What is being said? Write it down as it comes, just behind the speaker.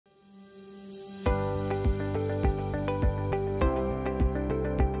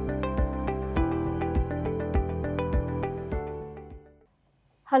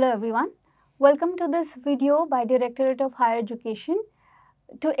Hello everyone. Welcome to this video by Directorate of Higher Education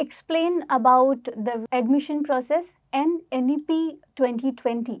to explain about the admission process and NEP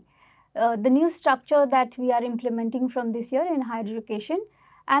 2020, the new structure that we are implementing from this year in higher education.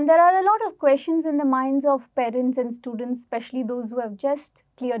 And there are a lot of questions in the minds of parents and students, especially those who have just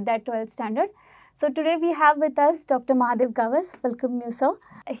cleared that 12th standard. So today we have with us Dr. Mahadev Gawas. Welcome you, sir.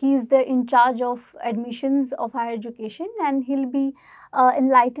 He is the in charge of admissions of higher education, and he'll be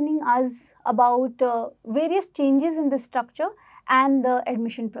enlightening us about various changes in the structure and the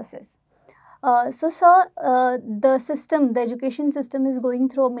admission process. Sir, the education system is going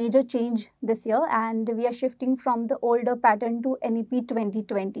through a major change this year, and we are shifting from the older pattern to NEP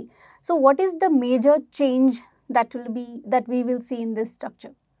 2020. So, what is the major change that we will see in this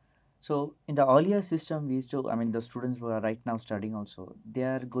structure? So in the earlier system, we used to, the students who are right now studying also, they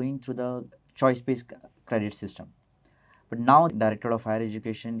are going through the choice-based credit system. But now Director of Higher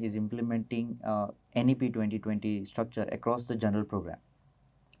Education is implementing NEP 2020 structure across the general program.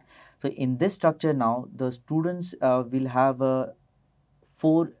 So in this structure now, the students will have a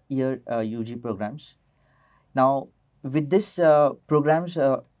 4-year UG programs. Now with this programs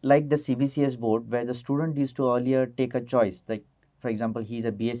like the CBCS board, where the student used to earlier take a choice, like for example, he is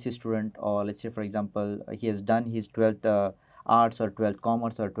a BSc student, or let's say for example, he has done his 12th arts or 12th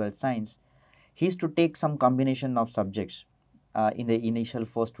commerce or 12th science. He is to take some combination of subjects in the initial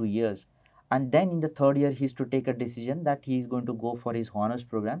first 2 years. And then in the 3rd year, he is to take a decision that he is going to go for his honors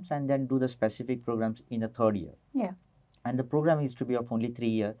programs and then do the specific programs in the 3rd year. Yeah. And the program is to be of only 3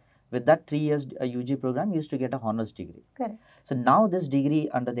 years. With that 3 years UG program, you used to get a honors degree. Correct. So now this degree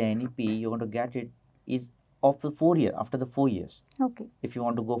under the NEP, you want to get it is of the 4 year, after the 4 years. Okay. If you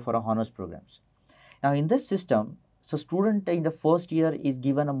want to go for a honors programs. Now in this system, so student in the first year is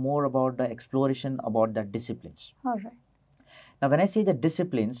given a more about the exploration about the disciplines. All right. Now when I say the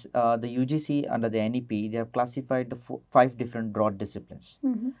disciplines, the UGC under the NEP, they have classified the 5 different broad disciplines.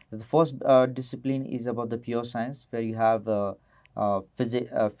 The first discipline is about the pure science, where you have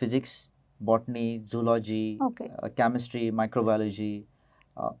physics, botany, zoology, Okay. chemistry, microbiology,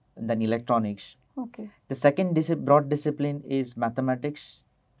 then electronics. Okay. The second broad discipline is mathematics,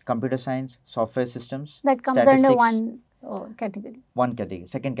 computer science, software systems, That comes statistics. under one category. One category,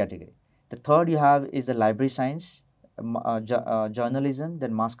 second category. The third you have is the library science, journalism,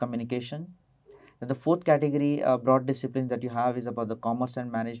 then mass communication. Then the fourth category broad discipline that you have is about the commerce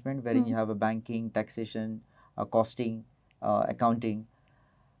and management, wherein you have a banking, taxation, costing, accounting.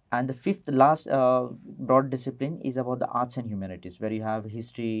 And the fifth last broad discipline is about the arts and humanities, where you have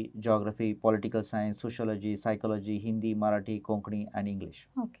history, geography, political science, sociology, psychology, Hindi, Marathi, Konkani, and English.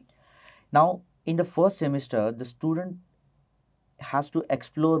 Okay. Now, in the first semester, the student has to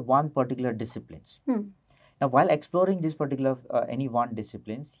explore one particular disciplines. Now, while exploring this particular any one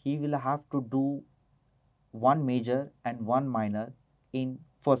disciplines, he will have to do one major and one minor in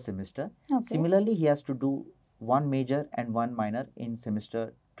first semester. Okay. Similarly, he has to do one major and one minor in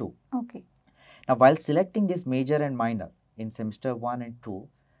semester 2. Okay. Now, while selecting this major and minor in semester 1 and 2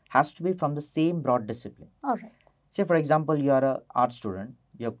 has to be from the same broad discipline. All right. Say for example, you are an art student,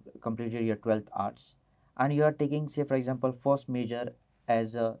 you have completed your 12th arts, and you are taking, say for example, first major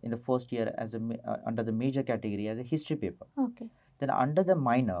as in the first year as under the major category as a history paper. Okay. Then under the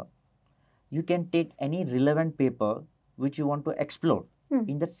minor, you can take any relevant paper which you want to explore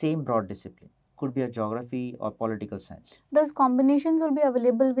in that same broad discipline. Could be a geography or political science. Those combinations will be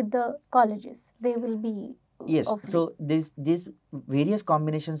available with the colleges. They will be yes. offering. So these various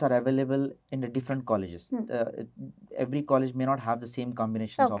combinations are available in the different colleges. Every college may not have the same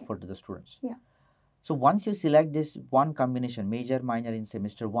combinations offered to the students. Yeah. So once you select this one combination, major, minor in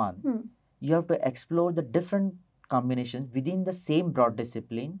semester 1, you have to explore the different combinations within the same broad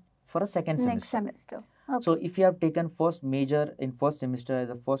discipline for a second semester. Next semester. Okay. So if you have taken first major in first semester as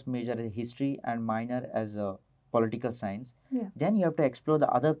a first major as history and minor as a political science, then you have to explore the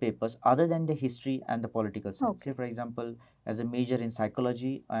other papers other than the history and the political science. Okay. Say for example, as a major in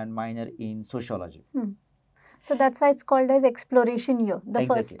psychology and minor in sociology. So that's why it's called as exploration year, the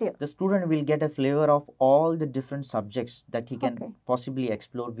exactly. first year. The student will get a flavor of all the different subjects that he can possibly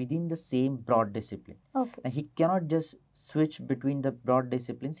explore within the same broad discipline. Okay. And he cannot just switch between the broad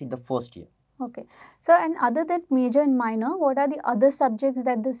disciplines in the first year. Okay. So, and other than major and minor, what are the other subjects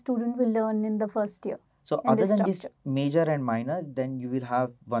that the student will learn in the first year? So, other than this major and minor, then you will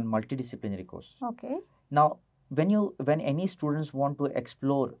have one multidisciplinary course. Okay. Now, when any students want to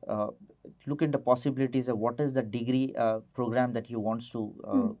explore, look into possibilities of what is the degree program that he wants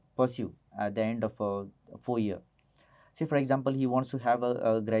to pursue at the end of a 4 year. Say for example, he wants to have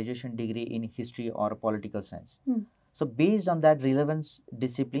a graduation degree in history or political science. So based on that relevance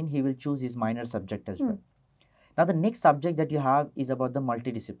discipline, he will choose his minor subject as well. Now the next subject that you have is about the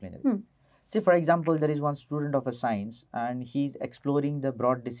multidisciplinary. Say for example, there is one student of a science and he's exploring the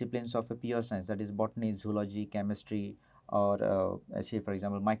broad disciplines of a pure science, that is botany, zoology, chemistry, or say for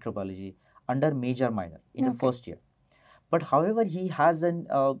example microbiology under major minor in the first year. But however, he has an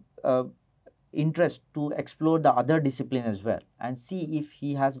interest to explore the other discipline as well and see if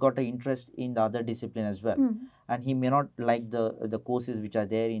he has got an interest in the other discipline as well. And he may not like the courses which are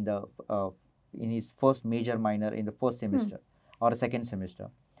there in the in his first major minor in the first semester or a second semester.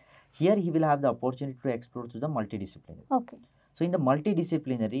 Here he will have the opportunity to explore to the multidisciplinary. Okay. So in the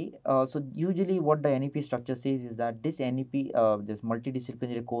multidisciplinary, so usually what the NEP structure says is that this NEP, this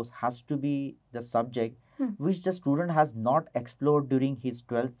multidisciplinary course has to be the subject which the student has not explored during his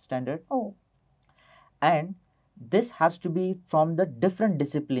 12th standard. Oh. And this has to be from the different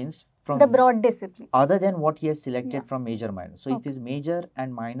disciplines from the broad discipline other than what he has selected from major minor. So if his major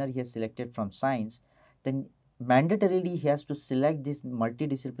and minor he has selected from science, then mandatorily he has to select this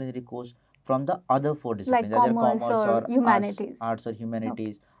multidisciplinary course from the other four disciplines, like commerce or humanities, arts or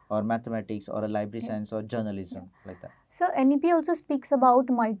humanities, or mathematics or a library science or journalism, like that. So NEP also speaks about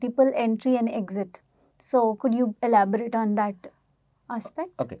multiple entry and exit. So could you elaborate on that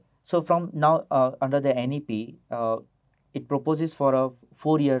aspect? Okay. So from now under the NEP, it proposes for a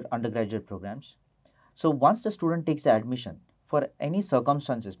 4-year undergraduate programs. So once the student takes the admission, for any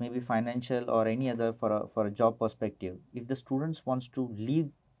circumstances, maybe financial or any other for a job perspective, if the students wants to leave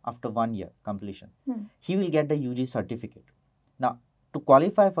after 1 year completion, he will get the UG certificate. Now, to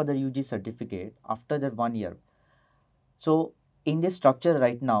qualify for the UG certificate after that 1 year, so in this structure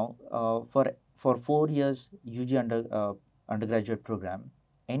right now, for 4 years UG undergraduate program,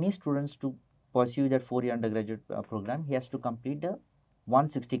 any students to pursue that 4-year undergraduate program, he has to complete the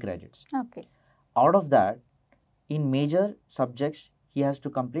 160 credits. Okay. Out of that, in major subjects, he has to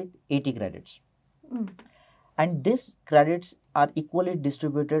complete 80 credits. And these credits are equally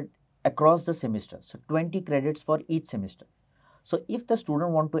distributed across the semester. So 20 credits for each semester. So if the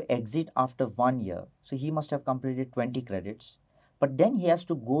student want to exit after 1 year, so he must have completed 20 credits, but then he has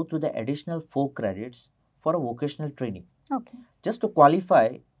to go through the additional 4 credits for a vocational training. Okay. Just to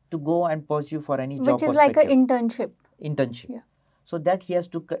qualify to go and pursue for any job which is like an internship. Yeah. So that he has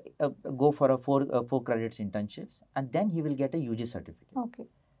to go for a 4 credits internships, and then he will get a UG certificate. Okay.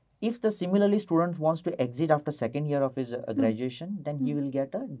 If the similarly student wants to exit after 2nd year of his graduation, then he will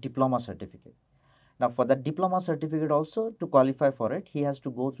get a diploma certificate. Now for that diploma certificate also, to qualify for it, he has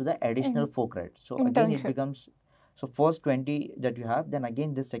to go through the additional 4 credits. So again it becomes, so first 20 that you have, then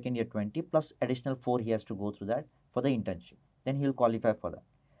again this 2nd year 20 plus additional 4 he has to go through that for the internship. Then he will qualify for that.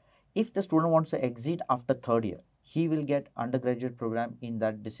 If the student wants to exit after 3rd year, he will get undergraduate program in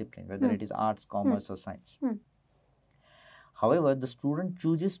that discipline, whether it is arts, commerce or science. However, the student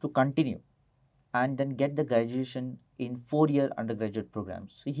chooses to continue and then get the graduation in 4-year undergraduate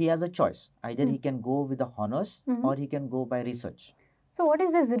programs. So he has a choice. Either he can go with the honors or he can go by research. So what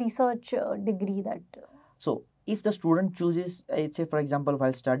is this research degree that? So if the student chooses, say for example,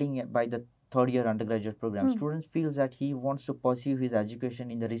 while studying by the 3rd-year undergraduate program, student feels that he wants to pursue his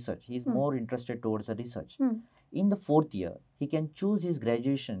education in the research. He is more interested towards the research. In the 4th year, he can choose his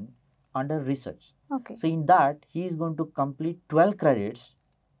graduation under research. Okay. So in that, he is going to complete 12 credits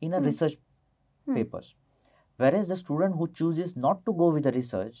in a research papers. Whereas the student who chooses not to go with the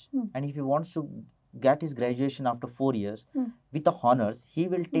research, and if he wants to get his graduation after 4 years with the honors, he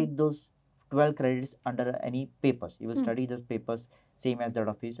will take those 12 credits under any papers. He will study those papers same as that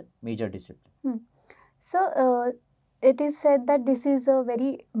of his major discipline. So it is said that this is a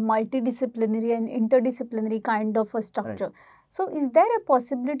very multidisciplinary and interdisciplinary kind of a structure. Right. So is there a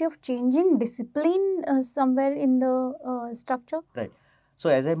possibility of changing discipline somewhere in the structure? Right. So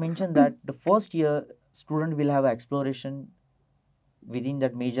as I mentioned that the first year student will have exploration within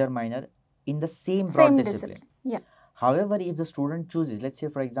that major minor in the same broad discipline. Yeah. However, if the student chooses, let's say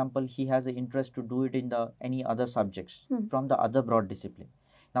for example, he has an interest to do it in the any other subjects from the other broad discipline.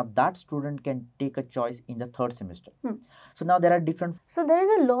 Now that student can take a choice in the 3rd semester. So now there are different. So there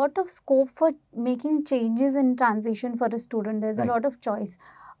is a lot of scope for making changes in transition for a student. There's a lot of choice.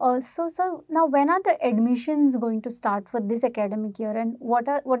 So now when are the admissions going to start for this academic year, and what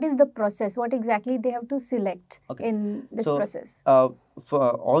is the process? What exactly they have to select in this process?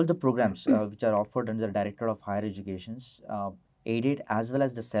 For all the programs which are offered under the Director of Higher Education's aided as well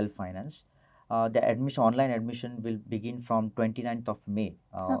as the self-finance, the online admission will begin from 29th of May,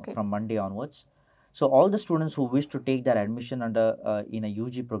 from Monday onwards. So all the students who wish to take their admission under in a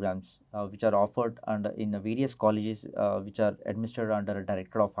UG programs which are offered under in the various colleges which are administered under a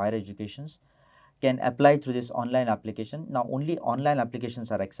Director of Higher Educations can apply through this online application. Now only online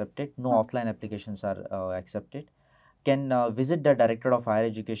applications are accepted, no offline applications are accepted. Can visit the Directorate of Higher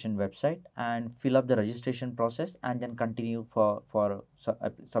Education website and fill up the registration process, and then continue for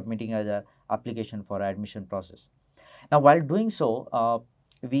submitting the application for admission process. Now while doing so,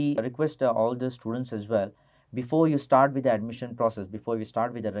 we request all the students as well, before you start with the admission process, before you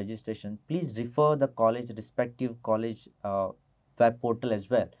start with the registration, please refer the respective college web portal as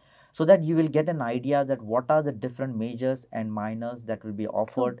well, so that you will get an idea that what are the different majors and minors that will be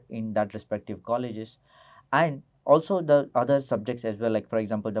offered in that respective colleges, and also the other subjects as well, like for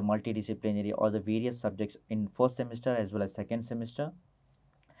example the multidisciplinary or the various subjects in first semester as well as second semester.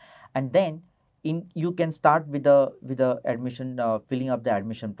 And then you can start with the admission, filling up the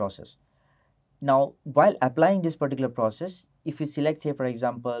admission process. Now while applying this particular process, if you select, say for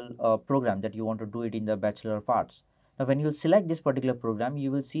example, a program that you want to do it in the Bachelor of Arts, now when you select this particular program,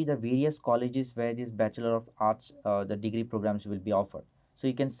 you will see the various colleges where this Bachelor of Arts, the degree programs will be offered. So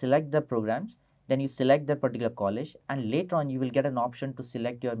you can select the programs, then you select the particular college, and later on you will get an option to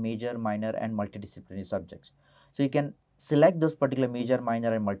select your major, minor and multidisciplinary subjects. So you can select those particular major,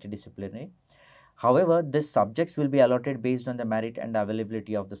 minor and multidisciplinary. However, these subjects will be allotted based on the merit and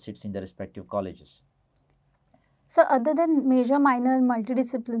availability of the seats in the respective colleges. So other than major, minor and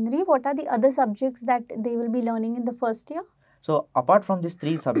multidisciplinary, what are the other subjects that they will be learning in the first year? So apart from these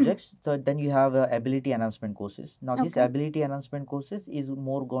three subjects, so then you have ability enhancement courses. Now these ability enhancement courses is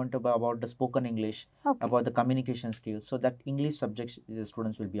more going to be about the spoken English, about the communication skills, so that English subjects the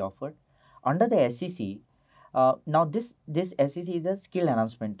students will be offered. Under the SEC, now this SEC is a skill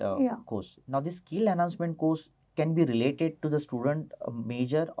enhancement course. Now this skill enhancement course can be related to the student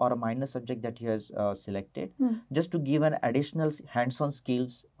major or a minor subject that he has selected, just to give an additional hands-on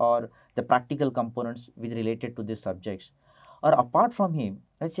skills or the practical components with related to these subjects. Or apart from him,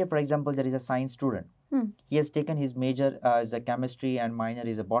 let's say for example there is a science student, he has taken his major as a chemistry and minor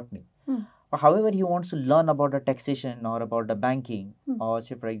is a botany. However, he wants to learn about the taxation or about the banking, or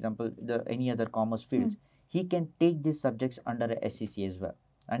say for example any other commerce fields, he can take these subjects under a SEC as well,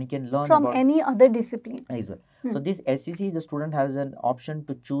 and he can learn from about any other discipline as well. So this SEC, the student has an option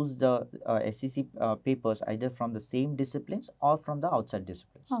to choose the SEC papers either from the same disciplines or from the outside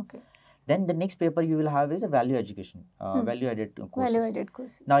disciplines. Then the next paper you will have is a value education, value-added courses. Value-added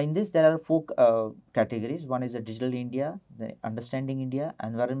courses. Now in this there are four categories. One is the Digital India, the Understanding India,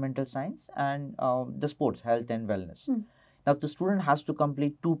 Environmental Science, and the Sports, Health and Wellness. Now the student has to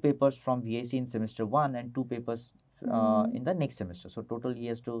complete 2 papers from VAC in semester 1 and 2 papers in the next semester. So total he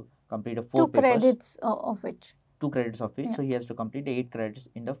has to complete 4 papers. 2 credits of which. 2 credits of which. So he has to complete 8 credits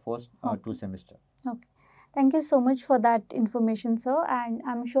in the first 2 semesters. Okay. Thank you so much for that information, sir. And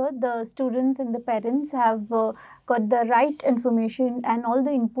I'm sure the students and the parents have got the right information and all the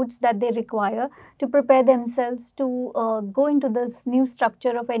inputs that they require to prepare themselves to go into this new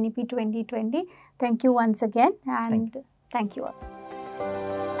structure of NEP 2020. Thank you once again, and thank you all.